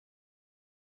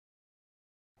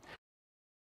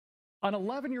An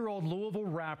 11-year-old Louisville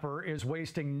rapper is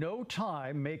wasting no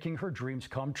time making her dreams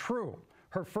come true.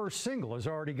 Her first single is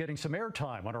already getting some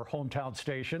airtime on her hometown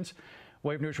stations.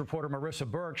 Wave News reporter Marissa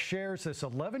Burke shares this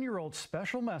 11-year-old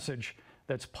special message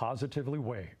that's positively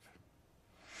Wave.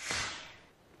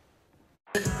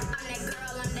 I'm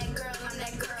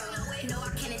that girl. No, I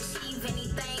can achieve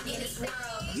anything in this world.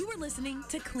 You were listening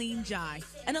to Clean Jai,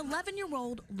 an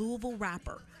 11-year-old Louisville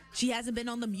rapper. She hasn't been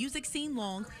on the music scene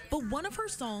long, but one of her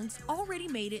songs already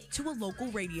made it to a local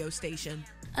radio station.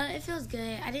 It feels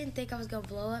good. I didn't think I was going to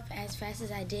blow up as fast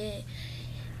as I did.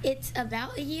 It's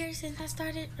about a year since I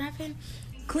started rapping.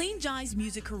 Clean Jai's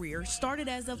music career started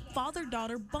as a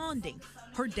father-daughter bonding.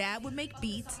 Her dad would make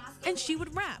beats, and she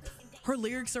would rap. Her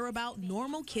lyrics are about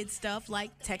normal kid stuff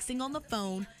like texting on the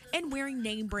phone and wearing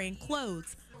name-brand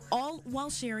clothes, all while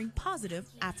sharing positive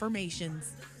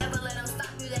affirmations. Never let them stop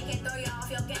you, they can throw you off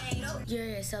your game. No. You're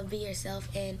yourself, be yourself,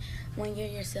 and when you're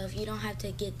yourself, you don't have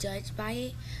to get judged by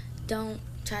it. Don't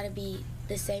try to be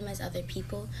the same as other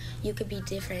people. You could be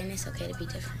different, and it's okay to be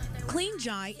different. Clean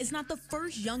Jai is not the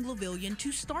first young Louisvillian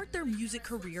to start their music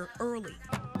career early.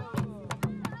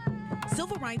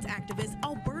 Civil rights activist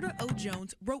Alberta O.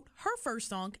 Jones wrote her first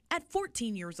song at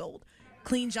 14 years old.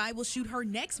 Clean Jai will shoot her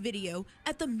next video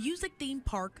at the music-themed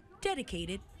park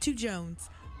dedicated to Jones.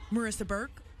 Marissa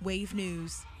Burke, Wave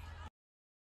News.